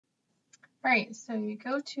All right, so you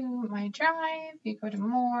go to My Drive, you go to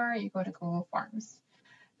More, you go to Google Forms.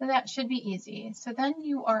 So that should be easy. So then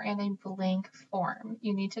you are in a blank form.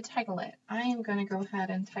 You need to title it. I am going to go ahead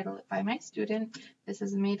and title it by my student. This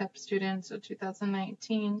is a made-up student, so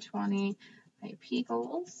 2019-20 IEP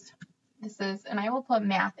goals. This is, and I will put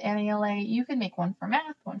math and ELA. You can make one for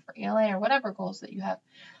math, one for ELA, or whatever goals that you have.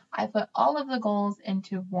 I put all of the goals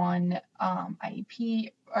into one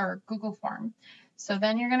IEP or Google form. So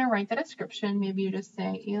then you're going to write the description. Maybe you just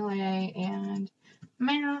say ELA and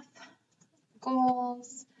math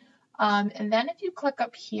goals. And then if you click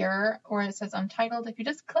up here where it says Untitled, if you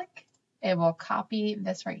just click, it will copy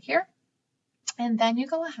this right here. And then you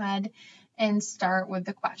go ahead and start with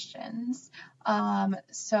the questions.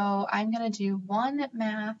 So I'm going to do one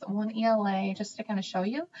math, one ELA, just to kind of show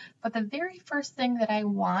you. But the very first thing that I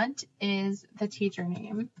want is the teacher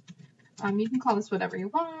name. You can call this whatever you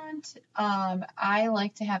want. I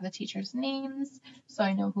like to have the teachers' names so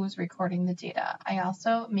I know who's recording the data. I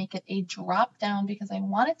also make it a drop down because I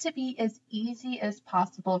want it to be as easy as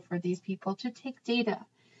possible for these people to take data.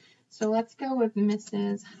 So let's go with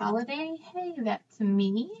Mrs. Holiday. Hey, that's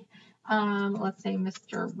me. Let's say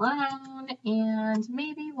Mr. Brown, and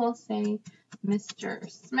maybe we'll say Mr.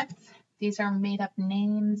 Smith. These are made up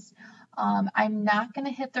names. I'm not going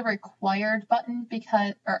to hit the required button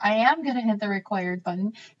I am going to hit the required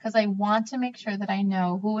button because I want to make sure that I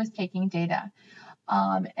know who is taking data.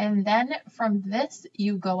 And then from this,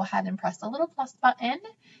 you go ahead and press the little plus button,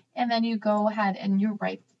 and then you go ahead and you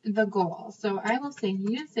write the goal. So I will say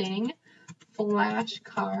using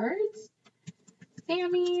flashcards,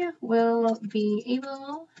 Sammy will be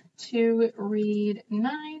able to read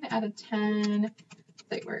 9 out of 10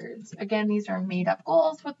 sight words. Again, these are made up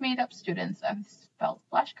goals with made up students. I've spelled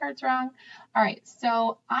flashcards wrong. All right,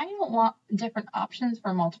 so I don't want different options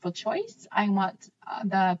for multiple choice. I want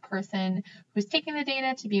the person who's taking the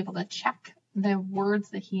data to be able to check the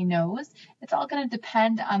words that he knows. It's all going to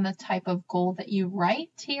depend on the type of goal that you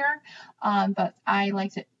write here, but I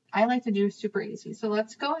like to do super easy. So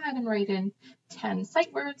let's go ahead and write in 10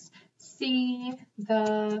 sight words. See,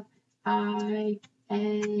 the, I,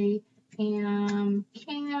 a, am,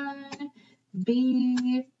 can,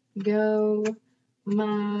 be, go,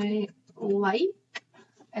 my, life.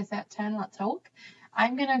 Is that 10? Let's hope.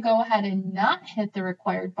 I'm going to go ahead and not hit the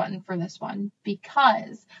required button for this one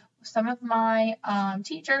because some of my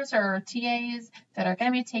teachers or TAs that are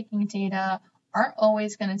going to be taking data aren't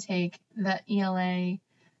always going to take the ELA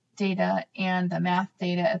data and the math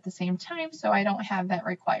data at the same time, so I don't have that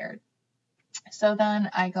required. So then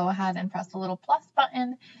I go ahead and press the little plus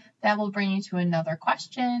button. That will bring you to another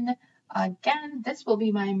question. Again, this will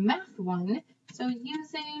be my math one. So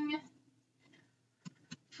using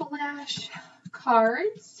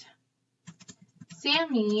flashcards,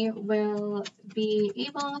 Sammy will be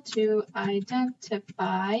able to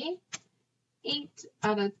identify 8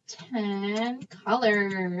 out of 10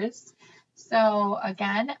 colors. So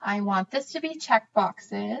again, I want this to be check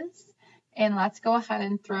boxes. And let's go ahead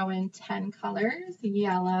and throw in 10 colors: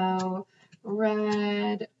 yellow,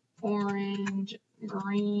 red, orange,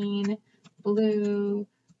 green, blue,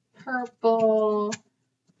 purple,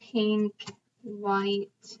 pink,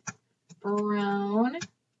 white, brown,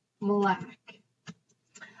 black.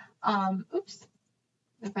 Oops,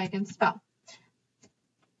 if I can spell.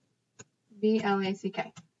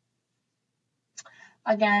 BLACK.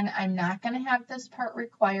 Again, I'm not going to have this part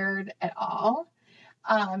required at all.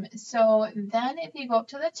 So then if you go up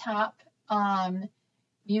to the top,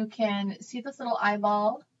 you can see this little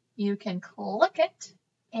eyeball. You can click it,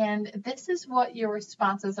 and this is what your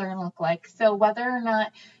responses are going to look like. So whether or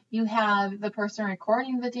not you have the person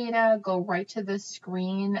recording the data go right to the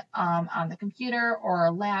screen on the computer or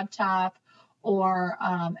a laptop or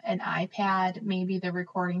an iPad, maybe they're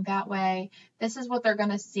recording that way. This is what they're going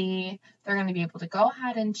to see. They're going to be able to go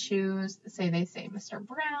ahead and choose. They say Mr.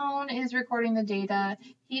 Brown is recording the data.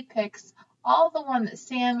 He picks all the one that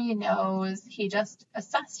Sammy knows. He just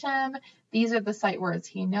assessed him. These are the sight words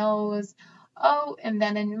he knows. Oh, and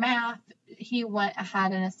then in math, he went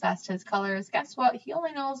ahead and assessed his colors. Guess what? He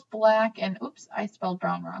only knows black and, oops, I spelled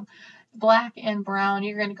brown wrong. Black and brown.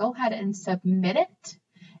 You're going to go ahead and submit it.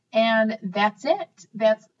 And that's it.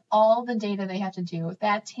 That's all the data they have to do.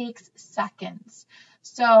 That takes seconds.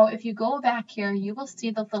 So if you go back here, you will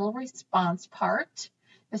see the little response part.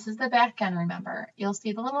 This is the back end, remember. You'll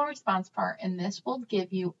see the little response part, and this will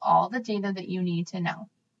give you all the data that you need to know.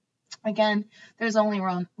 Again, there's only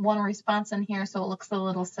one response in here, so it looks a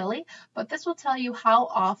little silly, but this will tell you how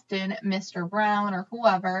often Mr. Brown or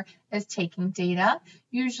whoever is taking data.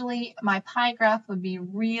 Usually my pie graph would be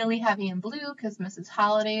really heavy in blue because Mrs.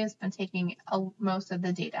 Holiday has been taking most of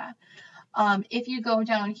the data. If you go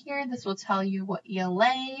down here, this will tell you what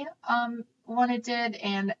ELA one it did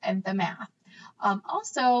and the math.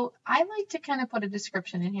 Also, I like to kind of put a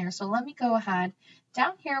description in here, so let me go ahead.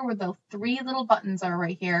 Down here where the 3 little buttons are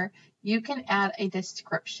right here, you can add a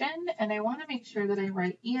description, and I want to make sure that I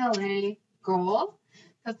write ELA goal,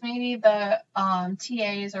 because maybe the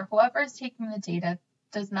TAs or whoever is taking the data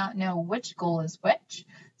does not know which goal is which.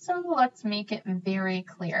 So let's make it very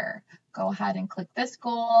clear. Go ahead and click this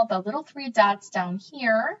goal, the little 3 dots down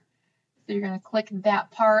here. So you're going to click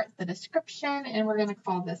that part, the description, and we're going to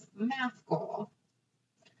call this math goal.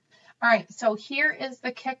 All right, so here is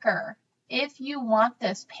the kicker. If you want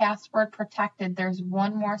this password protected, there's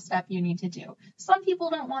one more step you need to do. Some people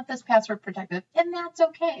don't want this password protected, and that's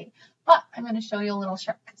okay. But I'm going to show you a little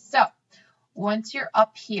trick. So once you're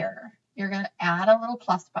up here, you're going to add a little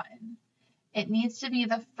plus button. It needs to be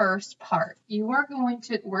the first part. You are going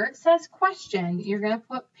to, where it says question, you're going to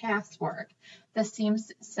put password. This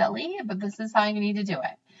seems silly, but this is how you need to do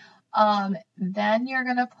it. Then you're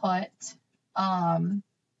going to put,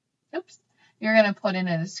 you're going to put in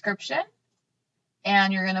a description,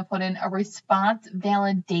 and you're going to put in a response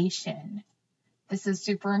validation. This is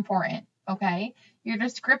super important, okay? Your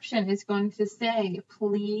description is going to say,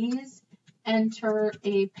 please enter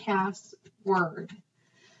a password.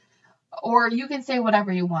 Or you can say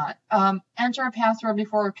whatever you want. Enter a password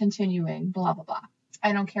before continuing, blah, blah, blah.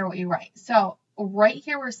 I don't care what you write. So right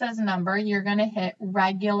here where it says number, you're going to hit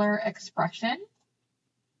regular expression.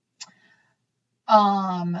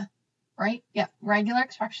 Right? Yeah, regular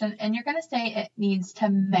expression. And you're going to say it needs to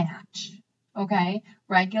match. Okay?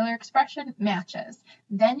 Regular expression matches.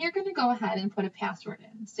 Then you're going to go ahead and put a password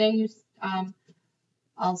in. Say you,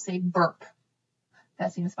 I'll say burp.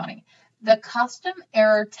 That seems funny. The custom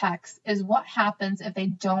error text is what happens if they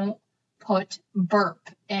don't put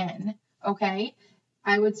burp in, okay?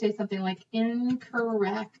 I would say something like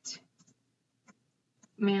incorrect,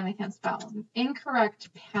 man, I can't spell, incorrect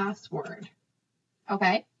password,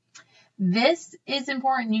 okay? This is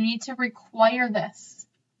important. You need to require this.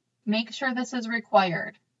 Make sure this is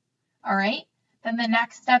required, all right? Then the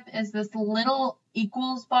next step is this little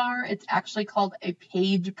equals bar. It's actually called a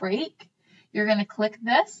page break. You're going to click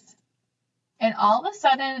this. And all of a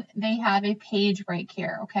sudden, they have a page break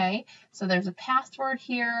here, okay? So there's a password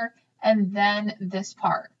here, and then this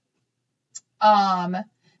part. And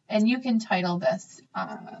you can title this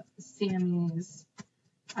Sammy's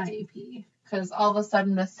IEP, because all of a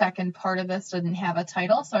sudden, the second part of this didn't have a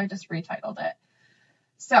title, so I just retitled it.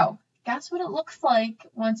 So guess what it looks like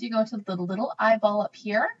once you go to the little eyeball up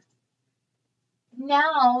here?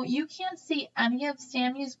 Now you can't see any of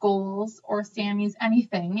Sammy's goals or Sammy's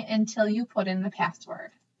anything until you put in the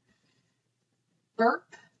password. Burp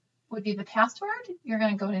would be the password. You're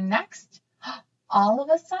going to go to next. All of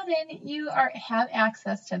a sudden you have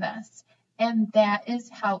access to this. And that is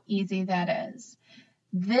how easy that is.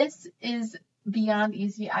 This is beyond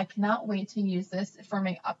easy. I cannot wait to use this for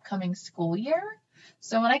my upcoming school year.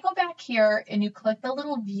 So when I go back here and you click the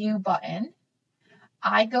little view button,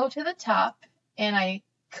 I go to the top and I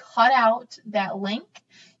cut out that link.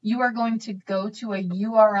 You are going to go to a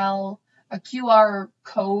URL, a QR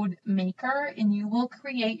code maker, and you will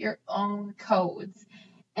create your own codes.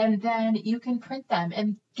 And then you can print them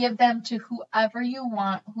and give them to whoever you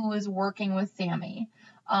want who is working with Sammy.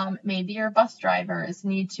 Maybe your bus drivers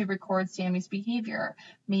need to record Sammy's behavior.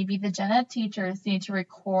 Maybe the gen ed teachers need to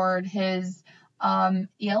record his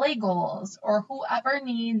ELA goals, or whoever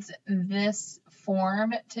needs this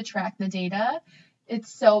form to track the data.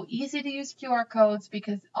 It's so easy to use QR codes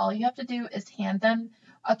because all you have to do is hand them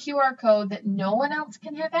a QR code that no one else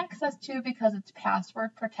can have access to because it's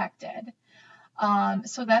password protected.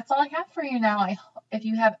 So that's all I have for you now. If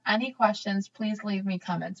you have any questions, please leave me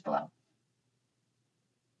comments below.